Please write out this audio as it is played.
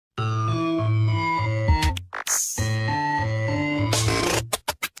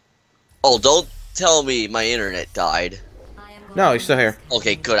Oh, don't tell me my internet died. No, he's still here.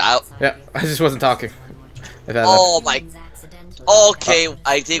 Okay, good. Yeah, I just wasn't talking. Oh my. Okay,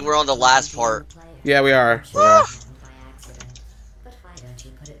 I think we're on the last part. Yeah, we are. We are.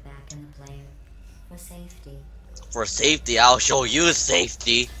 For safety, I'll show you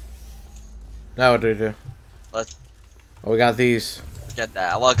safety. Now what do we do? Let's Oh, we got these. get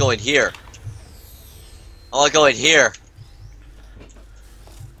that. I want to go in here. I want to go in here.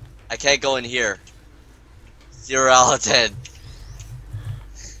 I can't go in here. 0 out of 10.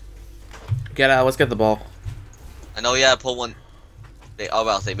 Get out. Let's get the ball. I know you gotta put one. Oh,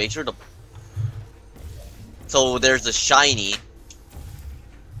 well, say make sure to. So there's a shiny.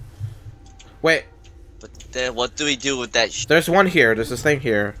 Wait. But then what do we do with that? There's one here. There's this thing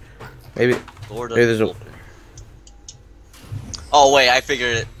here. Maybe. Lord Maybe there's a. Oh wait, I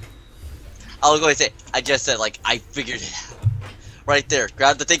figured it. I was going to say. I just said like I figured it out. Right there.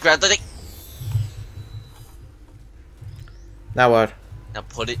 Grab the thing. Grab the thing. Now what? Now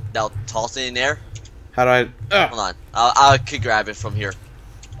put it. Now toss it in there. How do I? Hold on. I could grab it from here.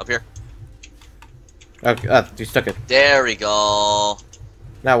 Up here. Okay, you stuck it. There we go.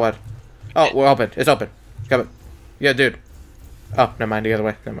 Now what? Oh, we're open. It's open. Come on. Yeah, dude. Oh, never mind. The other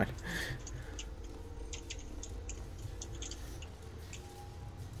way. Never mind.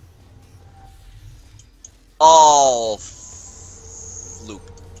 Oh, floop.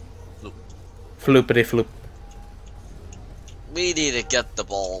 Floop. Floopity floop. We need to get the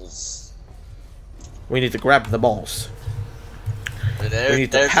balls. We need to grab the balls. There's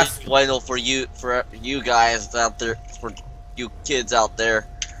this final for you guys out there, for you kids out there.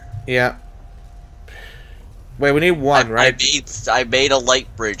 Yeah. Wait, we need one, right? I made a light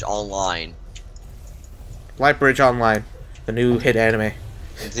bridge online. Light Bridge Online, the new hit anime.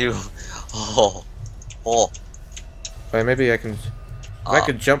 Dude, oh. Wait, maybe I can. I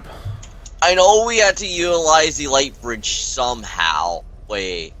could jump. I know we had to utilize the light bridge somehow.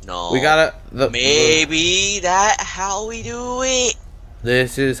 Wait, no. We gotta. Maybe that's how we do it.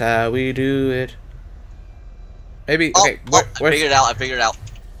 This is how we do it. Maybe. Okay. I figured it out. I figured it out.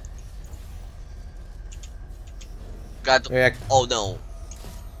 Got. Oh no.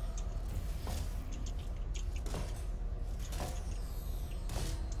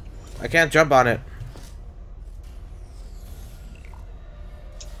 I can't jump on it.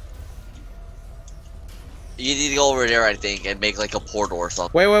 You need to go over there, I think, and make like a portal or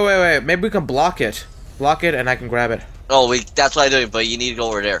something. Wait. Maybe we can block it. Block it, and I can grab it. Oh, that's what I do, but you need to go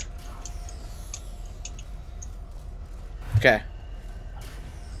over there. Okay.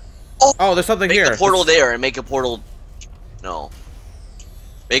 Oh, there's something here. Make a portal there and make a portal. No.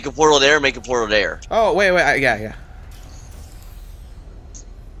 Make a portal there. Make a portal there. Oh, wait. Yeah.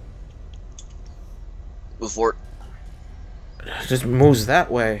 Before. It just moves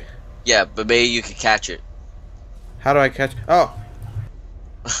that way. Yeah, but maybe you can catch it. How do I catch? Oh.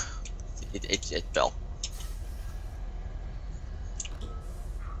 it fell.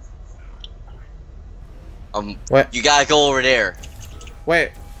 What? You gotta go over there.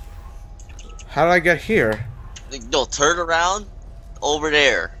 Wait. How do I get here? No, turn around. Over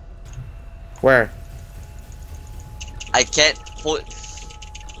there. Where? I can't put.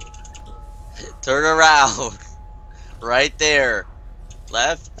 Turn around. Right there.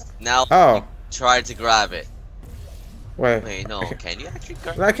 Left. Now. Oh. Try to grab it. Wait, no. Can you actually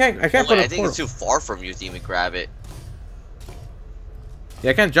grab it? I can't Oh, put I a think it's portal. too far from you to even grab it.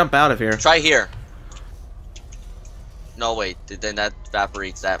 Yeah, I can't jump out of here. Try here. No, wait. Then that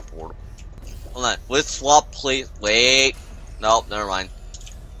evaporates that portal. Hold on. Let's swap place. Wait. Nope, never mind.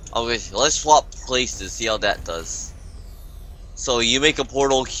 Okay, let's swap places. See how that does. So you make a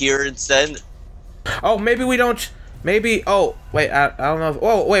portal here instead. Oh, maybe we don't. Maybe. Oh, wait. I don't know.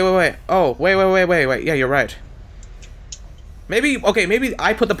 Oh, wait. Oh, wait. Yeah, you're right. Maybe. Okay, maybe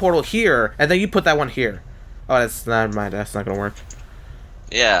I put the portal here, and then you put that one here. Oh, that's not mine. That's not gonna work.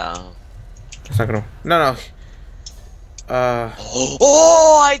 Yeah. It's not gonna. No.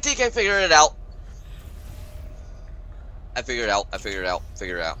 Oh, I think I figured it out. I figured it out. Figured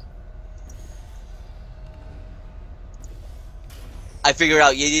it out. I figured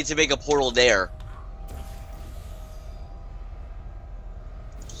out. You need to make a portal there.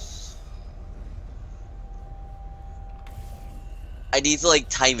 I need to like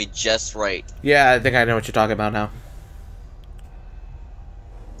time it just right. Yeah, I think I know what you're talking about now.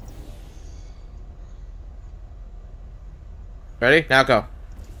 Ready? Now go.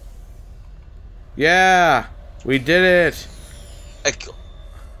 Yeah, we did it.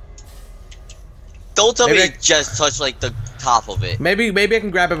 Don't tell me it just touched like the top of it. Maybe I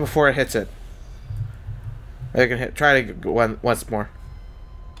can grab it before it hits it. I can try to go once more.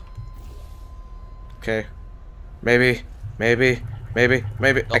 Okay. Maybe. Maybe. Maybe.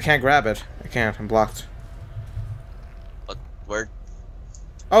 Maybe. Nope. I can't grab it. I can't. I'm blocked. But where?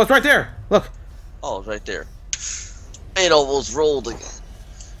 Oh, it's right there. Look. Oh, it's right there. It almost rolled again.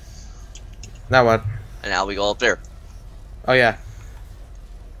 Now what? And now we go up there. Oh yeah.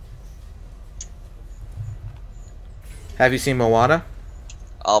 Have you seen Moana?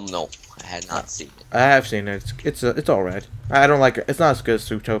 No, I had not seen it. I have seen it. It's alright. I don't like it. It's not as good as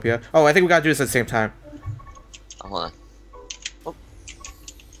Zootopia. Oh, I think we gotta do this at the same time. Hold on. Oh.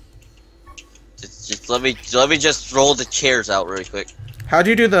 Just let me just roll the chairs out really quick. How do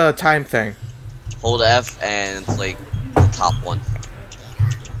you do the time thing? Hold F and it's like the top one.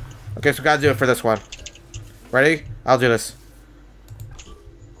 Okay, so we gotta do it for this one. Ready? I'll do this.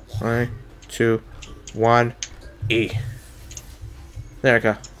 3, 2, 1, E. There we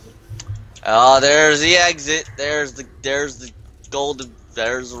go. Oh, there's the exit. There's the golden.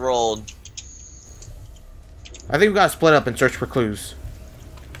 There's the road. I think we gotta split up and search for clues.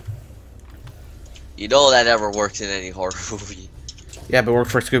 You know that never works in any horror movie. Yeah, but it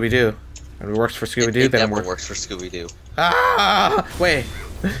worked for Scooby-Doo. And if it works for Scooby-Doo, It then never it works for Scooby-Doo. Ah! Wait.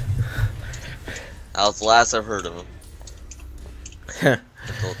 That was the last I've heard of him.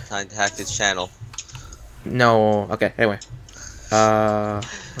 Until time to hack his channel. No. Okay. Anyway.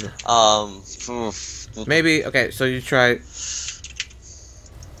 Maybe. Okay. So you try.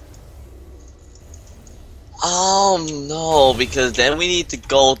 No, because then we need to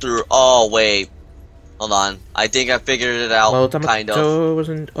go through. Oh wait, hold on. I think I figured it out. Well, kind of.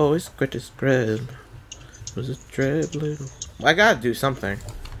 Wasn't always great as dread. Was it dread little? I gotta do something.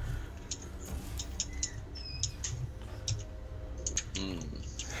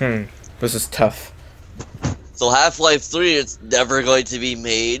 This is tough. So Half-Life 3, it's never going to be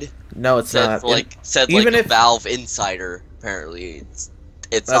made. No, it's not. Said even like if a Valve insider. Apparently,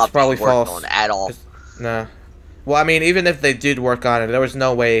 it's not probably being worked false on at all. Nah. Well, I mean, even if they did work on it, there was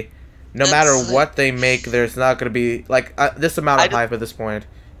no way. No matter what they make, there's not gonna be like this amount of hype at this point.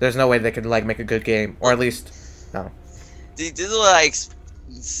 There's no way they could like make a good game, or at least no. This is what I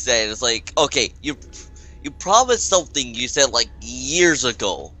said. It's like, okay, you promised something you said like years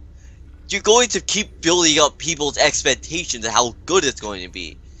ago. You're going to keep building up people's expectations of how good it's going to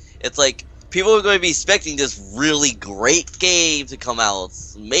be. It's like people are going to be expecting this really great game to come out.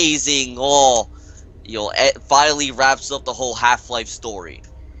 It's amazing. Oh, it finally wraps up the whole Half-Life story.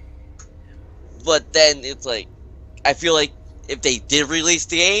 But then it's like, I feel like if they did release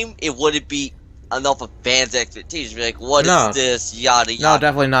the game, it wouldn't be enough of fans' expectations. Be like, what is this? Yada yada. No,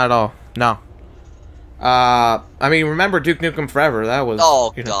 definitely not at all. No. I mean, remember Duke Nukem Forever? That was.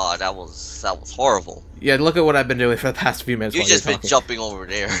 Oh god, that was horrible. Yeah, look at what I've been doing for the past few minutes. You've just been jumping over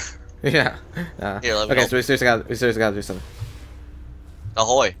there. Yeah. Here, let me okay, so we seriously gotta do something.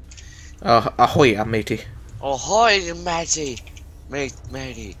 Ahoy. Ahoy, matey. Ahoy, matey.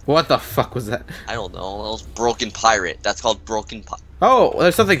 Matey. What the fuck was that? I don't know. That was Broken Pirate. That's called Broken Pirate. Oh,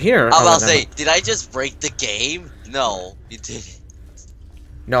 there's something here. I was about to say, did I just break the game? No, you didn't.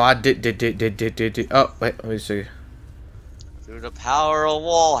 No, I did. Oh, wait, let me see. Through the power of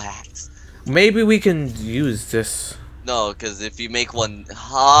wall hacks. Maybe we can use this. No, because if you make one,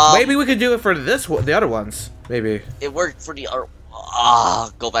 maybe we could do it for this one, the other ones. Maybe it worked for the other.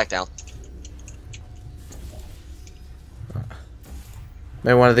 Go back down.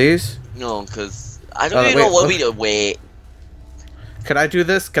 Maybe one of these. No, because I don't even know what we do. Wait. Could I do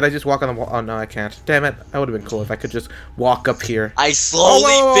this? Could I just walk on the wall? Oh no, I can't. Damn it! That would have been cool if I could just walk up here. I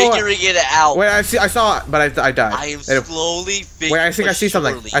slowly figuring it out. Wait, I saw it, but I died. I am slowly figuring. Wait, I think I see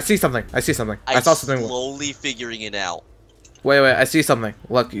something. I see something. I saw something. Slowly figuring it out. Wait, I see something.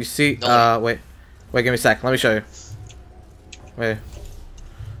 Look, you see? No, wait, give me a sec. Let me show you. Wait.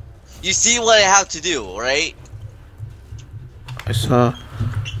 You see what I have to do, right? I saw.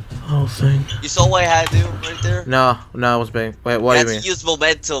 Whole thing. You saw what I had to do right there? No, it was being. Wait, what do you mean? Have to use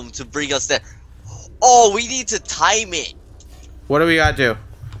momentum to bring us there. Oh, we need to time it. What do we gotta do?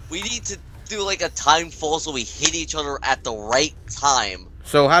 We need to do like a time fall so we hit each other at the right time.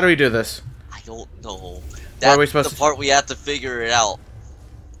 So how do we do this? I don't know. That's the part we have to figure it out.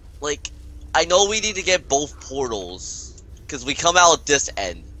 Like, I know we need to get both portals because we come out at this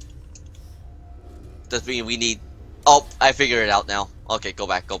end. Does mean we need. Oh, I figured it out now. Okay, go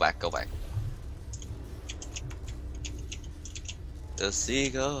back. The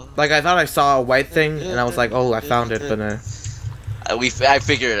seagull. Like, I thought I saw a white thing, and I was like, oh, I found it, but I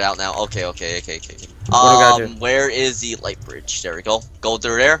figured it out now. Okay. What do we gotta do? Where is the light bridge? There we go. Go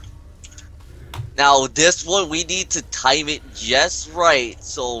through there. Now, this one, we need to time it just right,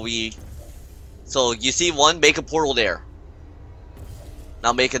 so you see one, make a portal there.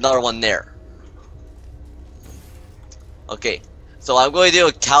 Now make another one there. Okay, so I'm going to do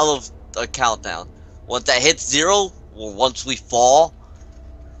a countdown. Once that hits 0, or once we fall,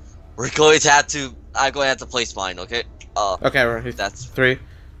 I'm going to have to place mine. Okay. Okay, ready? That's 3,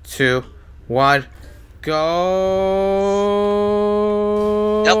 2, 1, go!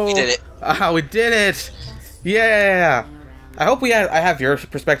 Yep, we did it. We did it! Yeah! I hope I have your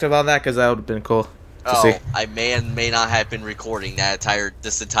perspective on that, because that would have been cool to see. I may and may not have been recording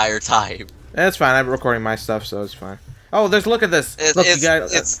this entire time. That's fine. I'm recording my stuff, so it's fine. Oh, look at this. Look, you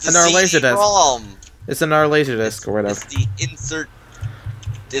got it's another laser disc. CD-ROM. It's another laser disc or whatever.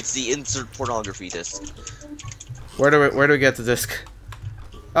 It's the insert pornography disc. Where do we get the disc?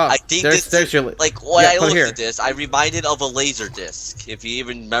 Oh, I think there's your like when I looked here. at this, I reminded of a laser disc. If you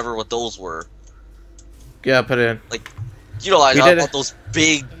even remember what those were. Yeah, put it in. Like, you know, I talk about those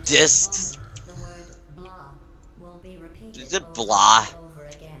big discs. Is it blah?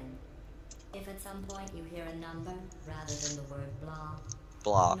 If at some point you hear a number rather than the word blah,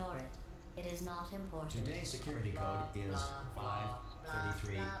 Blah. ignore it. It is not important. Today's security code is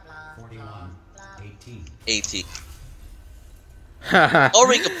 5334118. 18. Or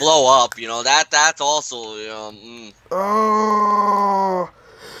we could blow up, you know, that's also, Oh.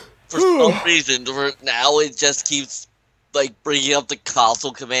 For some reason, now it just keeps, like, bringing up the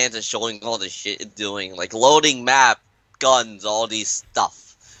console commands and showing all the shit it's doing. Like, loading map, guns, all these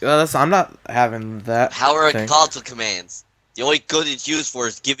stuff. I'm not having that. How are thing. console commands? The only good it's used for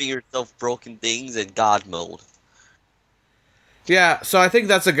is giving yourself broken things in God mode. Yeah, so I think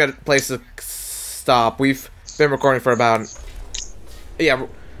that's a good place to stop. We've been recording for about... Yeah,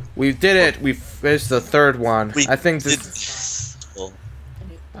 we did it. We finished the third one. I think this... Well,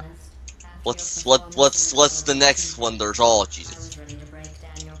 what's the next one? There's all Jesus.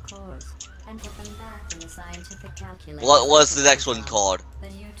 What's the next one called?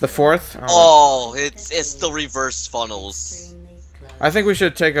 The fourth? Oh, it's the reverse funnels. I think we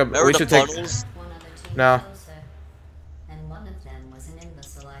should take a... Remember we the should funnels? No.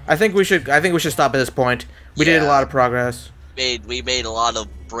 I think we should stop at this point. We did a lot of progress. We made a lot of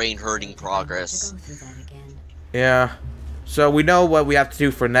brain-hurting progress. Yeah. So we know what we have to do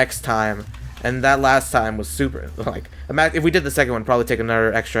for next time. And that last time was super... Like, if we did the second one, probably take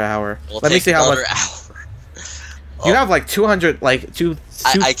another extra hour. Let me see how much... You have like 200, like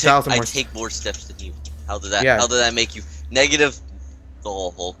 2,000 more. I take more steps than you. How did that make you negative?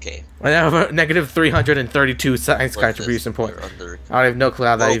 Oh, okay. I have a negative 332 science contribution point. I have no clue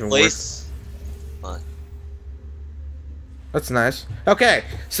how that even works. That's nice. Okay,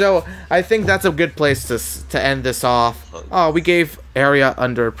 so I think that's a good place to end this off. Oh, we gave area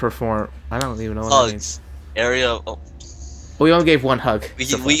underperform. I don't even know what that means. Area. Oh. We only gave one hug.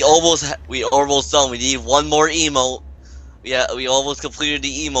 We almost done. We need one more emote. Yeah, we almost completed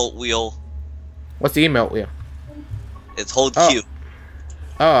the emote wheel. What's the emote wheel? It's hold Q.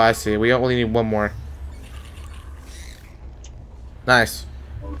 Oh, I see. We only need one more. Nice.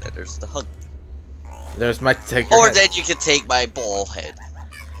 And there's the hug. There's my take. Or then you can take my ball head.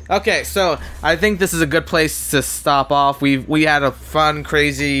 Okay, so I think this is a good place to stop off. We had a fun,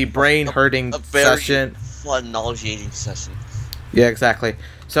 crazy, brain-hurting session. Fun, nauseating session. Yeah, exactly.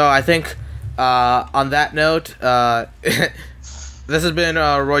 So I think on that note, this has been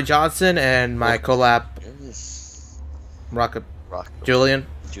Roy Johnson and my collab, Rocajulian.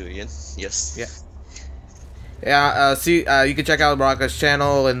 Julian, yes. Yeah. Yeah. You can check out Roca's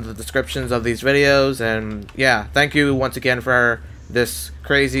channel in the descriptions of these videos, and yeah, thank you once again for this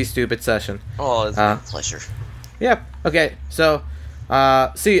crazy, stupid session. Oh, it's my pleasure. Yep. Okay. So,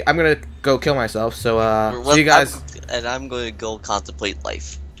 I'm gonna go kill myself. So, see you guys. I'm going to go contemplate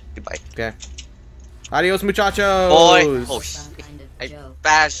life. Goodbye. Okay. Adios, muchachos. Boy. Oh, I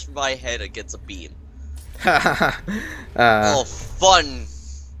bashed my head against a beam. Oh, fun.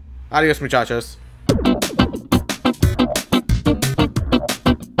 Adios, muchachos.